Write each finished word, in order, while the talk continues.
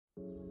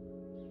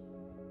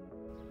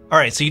All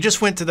right, so you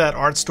just went to that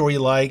art store you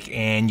like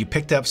and you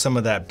picked up some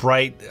of that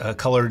bright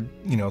colored,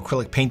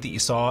 acrylic paint that you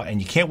saw,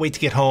 and you can't wait to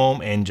get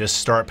home and just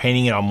start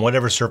painting it on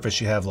whatever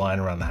surface you have lying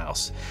around the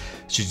house.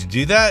 Should you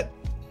do that?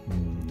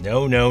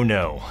 No, no,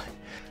 no.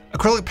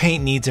 Acrylic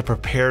paint needs a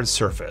prepared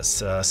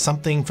surface,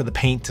 something for the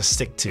paint to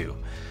stick to.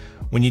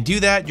 When you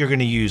do that, you're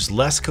gonna use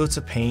less coats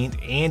of paint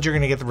and you're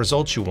gonna get the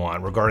results you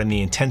want regarding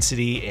the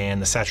intensity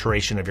and the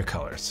saturation of your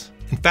colors.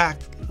 In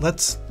fact,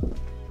 let's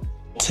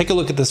take a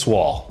look at this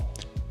wall.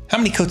 How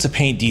many coats of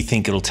paint do you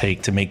think it'll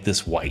take to make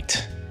this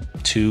white?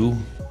 2,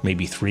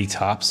 maybe 3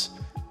 tops?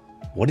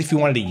 What if you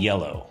wanted it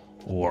yellow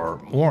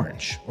or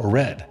orange or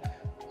red?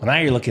 Well, now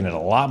you're looking at a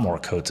lot more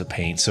coats of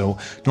paint. So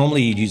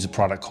normally you'd use a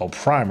product called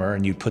primer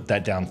and you'd put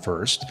that down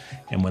first.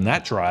 And when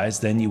that dries,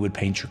 then you would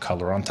paint your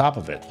color on top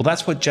of it. Well,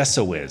 that's what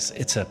gesso is.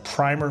 It's a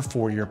primer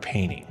for your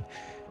painting.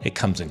 It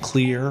comes in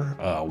clear,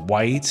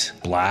 white,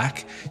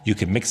 black. You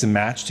can mix and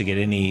match to get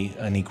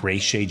any gray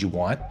shade you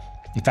want.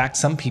 In fact,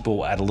 some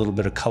people add a little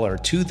bit of color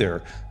to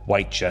their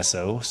white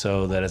gesso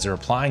so that as they're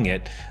applying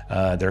it,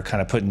 they're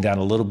kind of putting down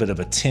a little bit of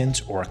a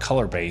tint or a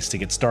color base to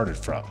get started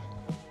from.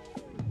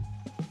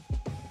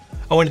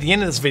 Oh, and at the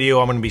end of this video,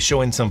 I'm going to be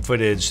showing some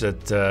footage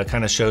that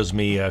kind of shows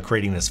me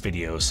creating this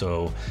video.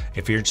 So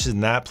if you're interested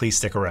in that, please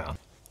stick around.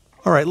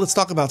 All right, let's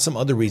talk about some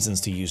other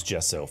reasons to use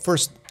gesso.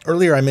 First,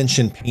 earlier I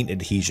mentioned paint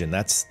adhesion.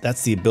 That's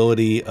the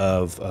ability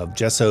of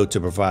gesso to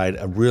provide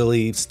a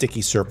really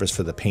sticky surface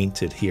for the paint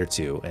to adhere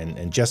to.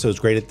 And gesso is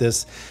great at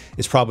this.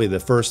 It's probably the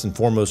first and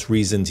foremost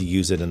reason to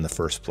use it in the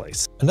first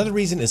place. Another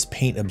reason is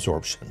paint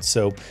absorption.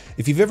 So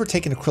if you've ever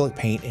taken acrylic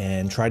paint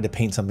and tried to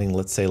paint something,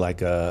 let's say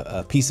like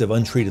a piece of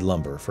untreated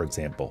lumber, for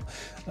example,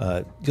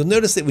 you'll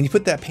notice that when you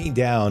put that paint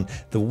down,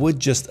 the wood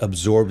just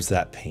absorbs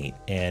that paint,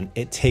 and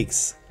it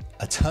takes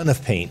a ton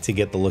of paint to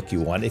get the look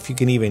you want, if you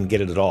can even get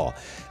it at all.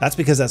 That's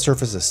because that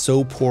surface is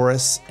so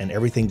porous and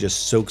everything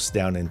just soaks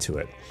down into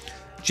it.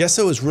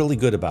 Gesso is really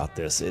good about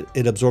this.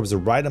 It absorbs the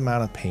right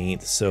amount of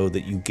paint so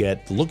that you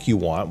get the look you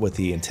want with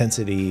the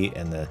intensity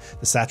and the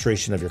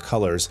saturation of your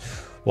colors,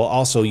 while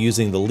also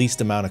using the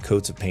least amount of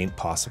coats of paint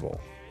possible.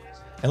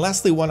 And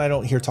lastly, one I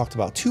don't hear talked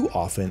about too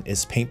often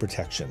is paint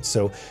protection.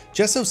 So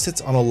gesso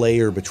sits on a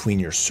layer between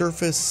your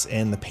surface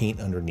and the paint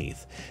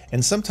underneath.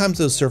 And sometimes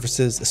those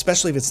surfaces,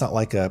 especially if it's not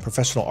like a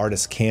professional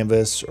artist's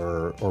canvas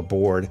or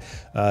board,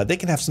 they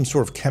can have some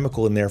sort of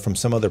chemical in there from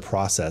some other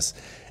process.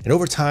 And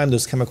over time,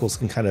 those chemicals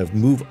can kind of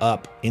move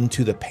up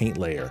into the paint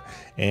layer.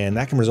 And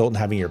that can result in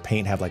having your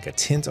paint have like a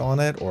tint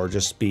on it or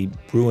just be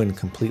ruined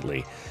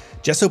completely.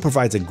 Gesso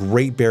provides a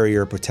great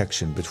barrier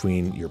protection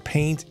between your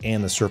paint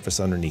and the surface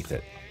underneath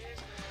it.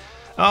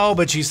 Oh,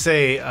 but you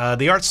say,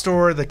 the art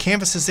store, the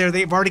canvases there,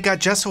 they've already got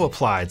gesso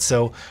applied,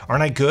 so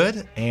aren't I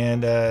good?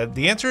 And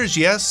the answer is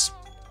yes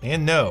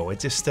and no. It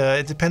just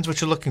it depends what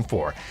you're looking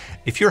for.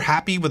 If you're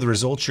happy with the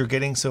results you're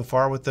getting so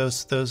far with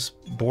those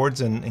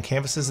boards and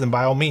canvases, then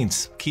by all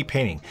means, keep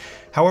painting.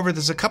 However,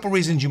 there's a couple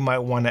reasons you might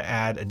want to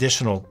add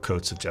additional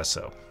coats of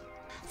gesso.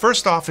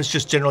 First off, it's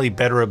just generally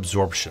better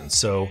absorption.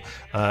 So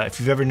if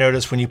you've ever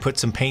noticed when you put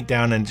some paint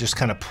down and it just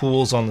kind of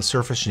pools on the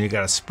surface and you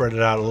got to spread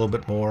it out a little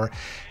bit more,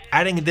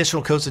 adding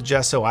additional coats of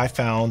gesso, I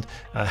found,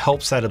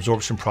 helps that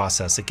absorption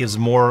process. It gives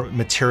more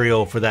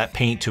material for that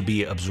paint to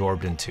be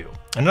absorbed into.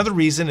 Another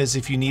reason is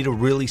if you need a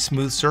really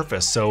smooth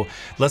surface. So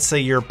let's say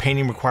your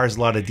painting requires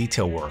a lot of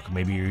detail work.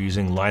 Maybe you're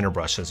using liner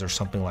brushes or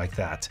something like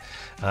that.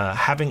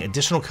 Having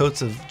additional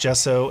coats of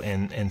gesso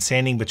and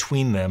sanding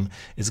between them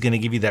is going to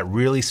give you that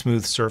really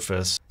smooth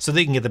surface so that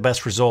you can get the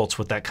best results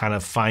with that kind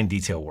of fine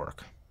detail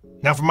work.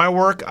 Now for my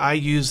work, I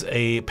use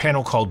a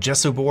panel called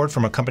Gesso Board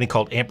from a company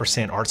called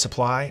Ampersand Art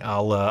Supply.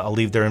 I'll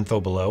leave their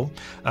info below.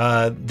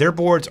 Their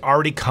boards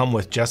already come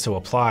with gesso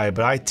applied,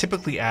 but I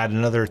typically add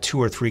another 2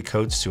 or 3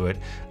 coats to it,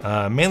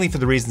 mainly for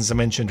the reasons I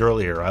mentioned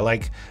earlier. I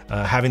like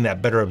having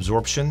that better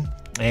absorption,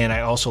 and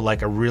I also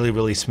like a really,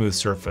 really smooth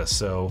surface.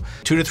 So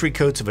 2 to 3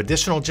 coats of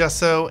additional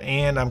gesso,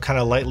 and I'm kind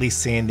of lightly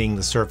sanding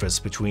the surface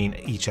between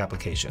each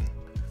application.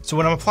 So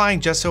when I'm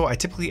applying gesso, I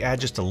typically add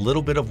just a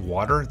little bit of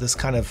water. This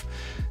kind of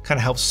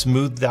helps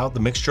smooth out the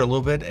mixture a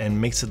little bit and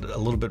makes it a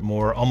little bit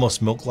more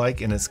almost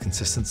milk-like in its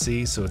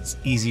consistency, so it's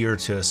easier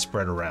to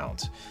spread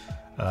around.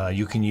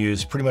 You can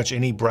use pretty much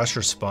any brush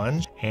or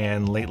sponge,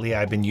 and lately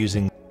I've been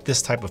using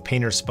this type of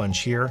painter's sponge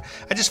here.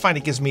 I just find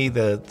it gives me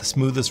the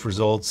smoothest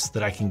results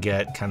that I can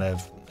get kind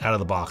of out of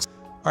the box.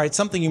 All right,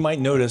 something you might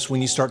notice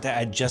when you start to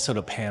add gesso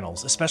to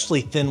panels, especially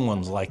thin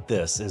ones like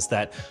this, is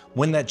that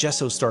when that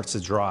gesso starts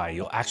to dry,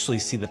 you'll actually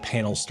see the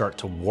panels start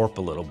to warp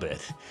a little bit.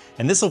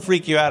 And this will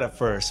freak you out at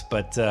first,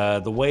 but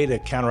the way to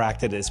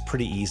counteract it is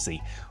pretty easy.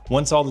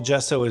 Once all the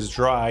gesso is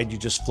dried, you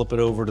just flip it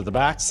over to the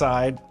back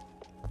side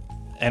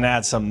and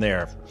add some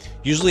there.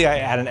 Usually I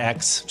add an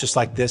X just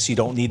like this. You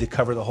don't need to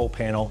cover the whole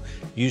panel.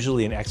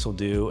 Usually an X will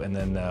do, and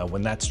then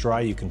when that's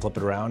dry, you can flip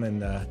it around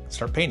and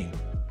start painting.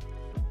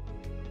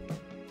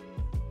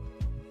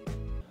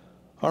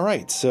 All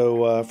right,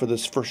 so for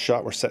this first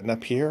shot we're setting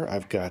up here,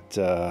 I've got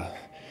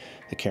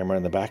the camera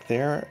in the back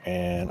there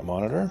and a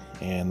monitor.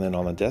 And then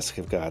on the desk,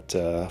 I've got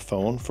a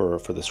phone for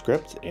the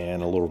script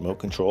and a little remote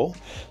control,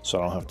 so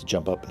I don't have to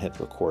jump up and hit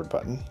the record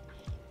button.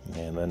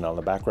 And then on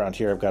the background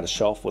here, I've got a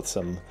shelf with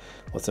some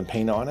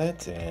paint on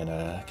it and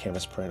a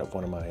canvas print of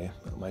one of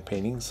my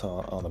paintings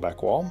on the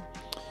back wall.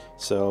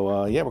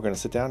 So yeah, we're going to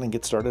sit down and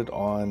get started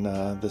on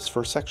this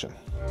first section.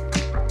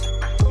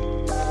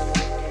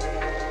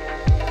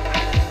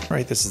 All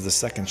right, this is the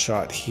second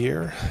shot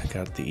here. I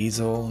got the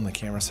easel and the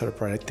camera set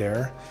up right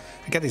there.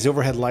 I got these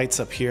overhead lights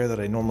up here that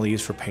I normally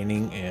use for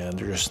painting, and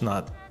they're just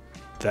not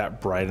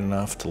that bright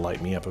enough to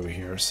light me up over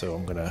here. So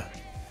I'm gonna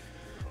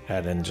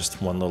add in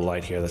just one little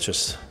light here that's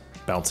just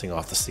bouncing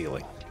off the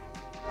ceiling.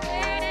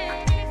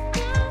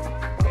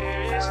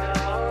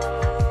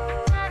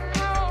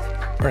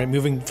 All right,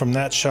 moving from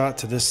that shot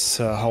to this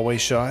hallway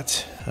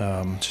shot.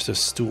 Just a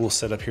stool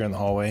set up here in the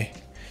hallway,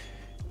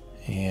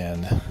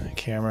 and a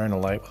camera and a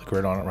light with a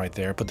grid on it right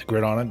there. Put the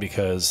grid on it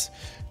because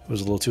it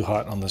was a little too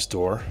hot on this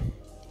door.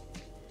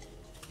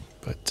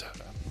 But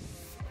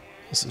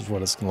this is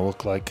what it's going to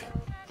look like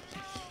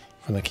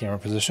from the camera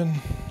position.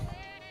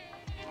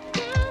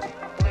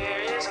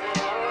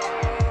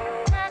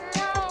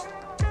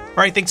 All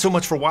right, thanks so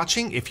much for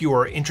watching. If you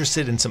are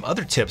interested in some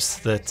other tips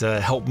that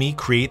help me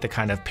create the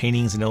kind of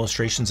paintings and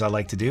illustrations I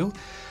like to do,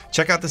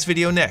 check out this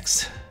video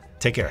next.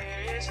 Take care.